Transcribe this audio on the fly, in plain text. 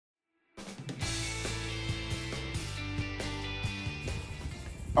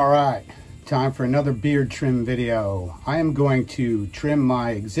All right, time for another beard trim video. I am going to trim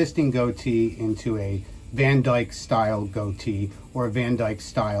my existing goatee into a Van Dyke style goatee or a Van Dyke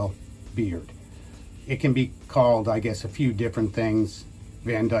style beard. It can be called, I guess, a few different things.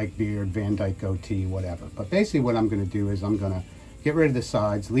 Van Dyke beard, Van Dyke goatee, whatever. But basically what I'm going to do is I'm going to get rid of the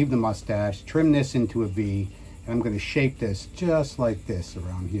sides, leave the mustache, trim this into a V, and I'm going to shape this just like this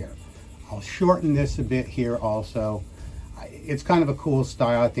around here. I'll shorten this a bit here also. It's kind of a cool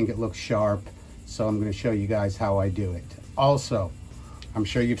style. I think it looks sharp, so I'm going to show you guys how I do it. Also, I'm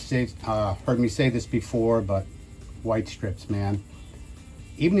sure you've heard me say this before, but white strips, man.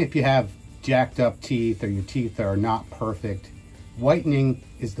 Even if you have jacked up teeth or your teeth are not perfect, whitening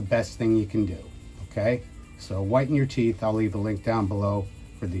is the best thing you can do, okay? So whiten your teeth. I'll leave a link down below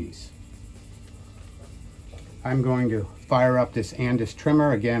for these. I'm going to fire up this Andis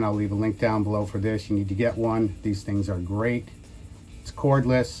trimmer. Again, I'll leave a link down below for this. You need to get one. These things are great. It's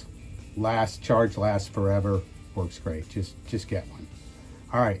cordless, charge lasts forever, works great. Just get one.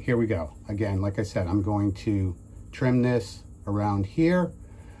 All right, here we go. Again, like I said, I'm going to trim this around here.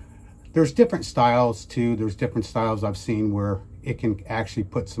 There's different styles too. There's different styles I've seen where it can actually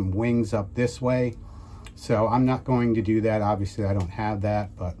put some wings up this way. So I'm not going to do that. Obviously, I don't have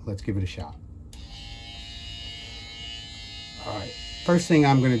that, but let's give it a shot. All right, first thing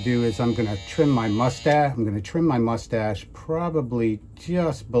I'm going to do is I'm going to trim my mustache. I'm going to trim my mustache probably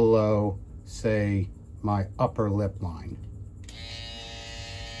just below, say, my upper lip line.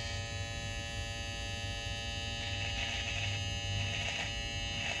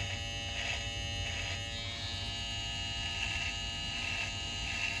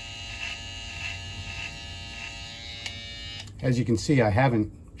 As you can see, I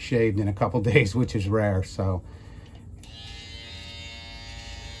haven't shaved in a couple days, which is rare, so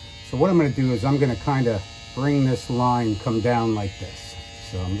what I'm going to do is I'm going to kind of bring this line come down like this.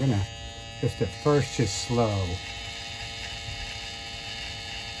 So I'm going to just at first just slow.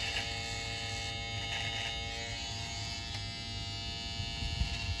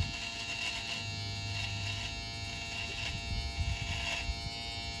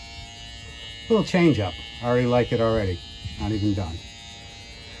 Little change up. I already like it already. Not even done.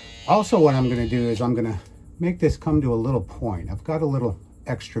 Also what I'm going to do is I'm going to make this come to a little point. I've got a little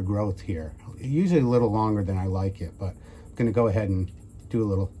extra growth here, usually a little longer than I like it, but I'm going to go ahead and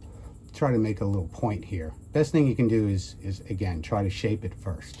do try to make a little point here. Best thing you can do is again, try to shape it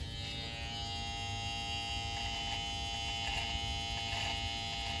first.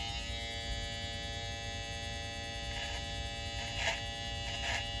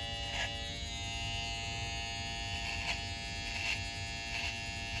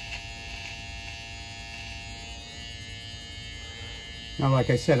 Now,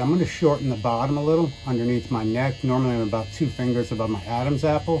 like I said, I'm going to shorten the bottom a little underneath my neck. Normally I'm about 2 fingers above my Adam's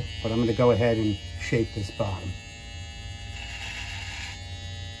apple, but I'm going to go ahead and shape this bottom.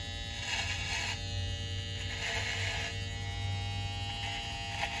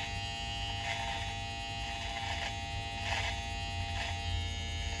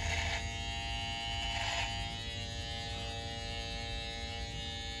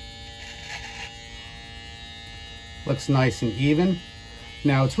 Looks nice and even.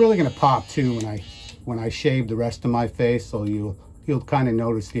 Now it's really going to pop too when I shave the rest of my face, so you'll kind of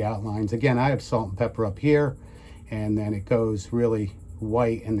notice the outlines. Again, I have salt and pepper up here, and then it goes really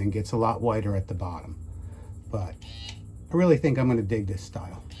white and then gets a lot whiter at the bottom. But I really think I'm going to dig this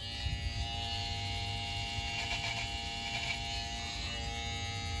style.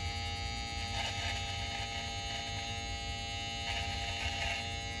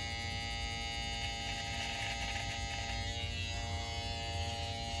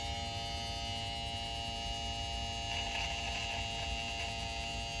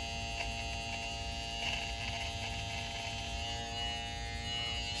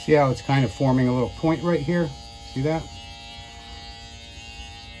 See how it's kind of forming a little point right here? See that?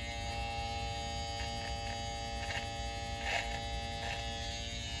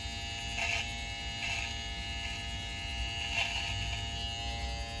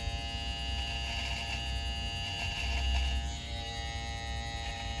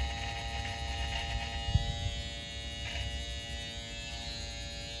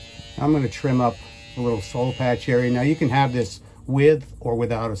 I'm going to trim up a little soul patch area. Now you can have this with or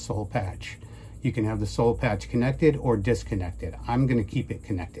without a soul patch. You can have the soul patch connected or disconnected. I'm going to keep it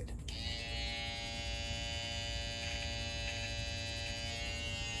connected.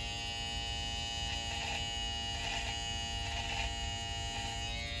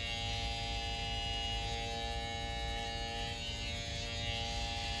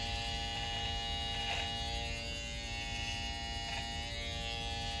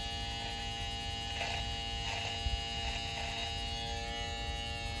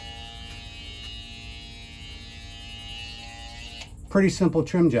 pretty simple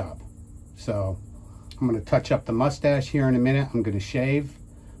trim job. So I'm going to touch up the mustache here in a minute. I'm going to shave,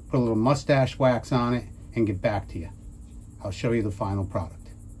 put a little mustache wax on it, and get back to you. I'll show you the final product.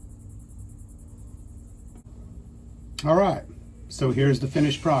 All right, so here's the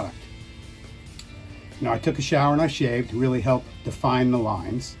finished product. Now I took a shower and I shaved to really help define the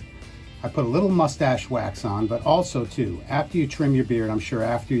lines. I put a little mustache wax on, but also too, after you trim your beard, I'm sure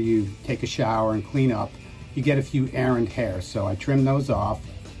after you take a shower and clean up, you get a few errant hairs, so I trim those off.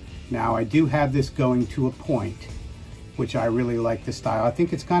 Now I do have this going to a point, which I really like the style. I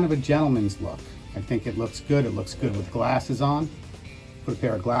think it's kind of a gentleman's look. I think it looks good. It looks good with glasses on. Put a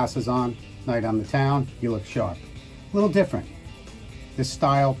pair of glasses on, night on the town, you look sharp. A little different. This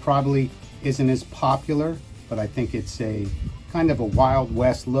style probably isn't as popular, but I think it's a kind of a Wild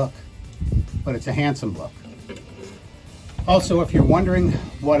West look, but it's a handsome look. Also, if you're wondering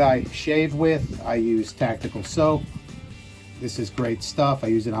what I shave with, I use tactical soap. This is great stuff. I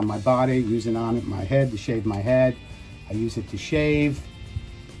use it on my body, use it on my head to shave my head. I use it to shave,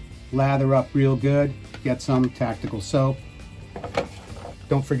 lather up real good, get some tactical soap.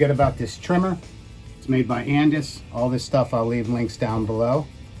 Don't forget about this trimmer. It's made by Andis. All this stuff I'll leave links down below.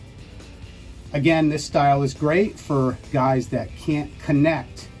 Again, this style is great for guys that can't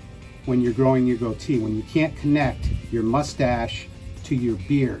connect when you're growing your goatee, when you can't connect your mustache to your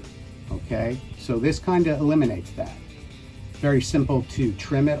beard, okay? So this kind of eliminates that. Very simple to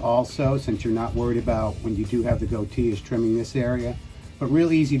trim it also, since you're not worried about when you do have the goatee is trimming this area, but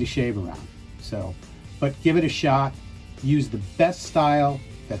real easy to shave around. So, but give it a shot. Use the best style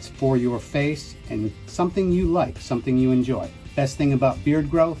that's for your face and something you like, something you enjoy. Best thing about beard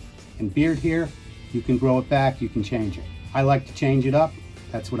growth and beard hair, you can grow it back, you can change it. I like to change it up.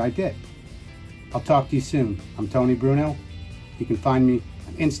 That's what I did. I'll talk to you soon. I'm Tony Bruno. You can find me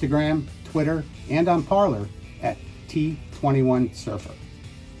on Instagram, Twitter, and on Parler at T21Surfer.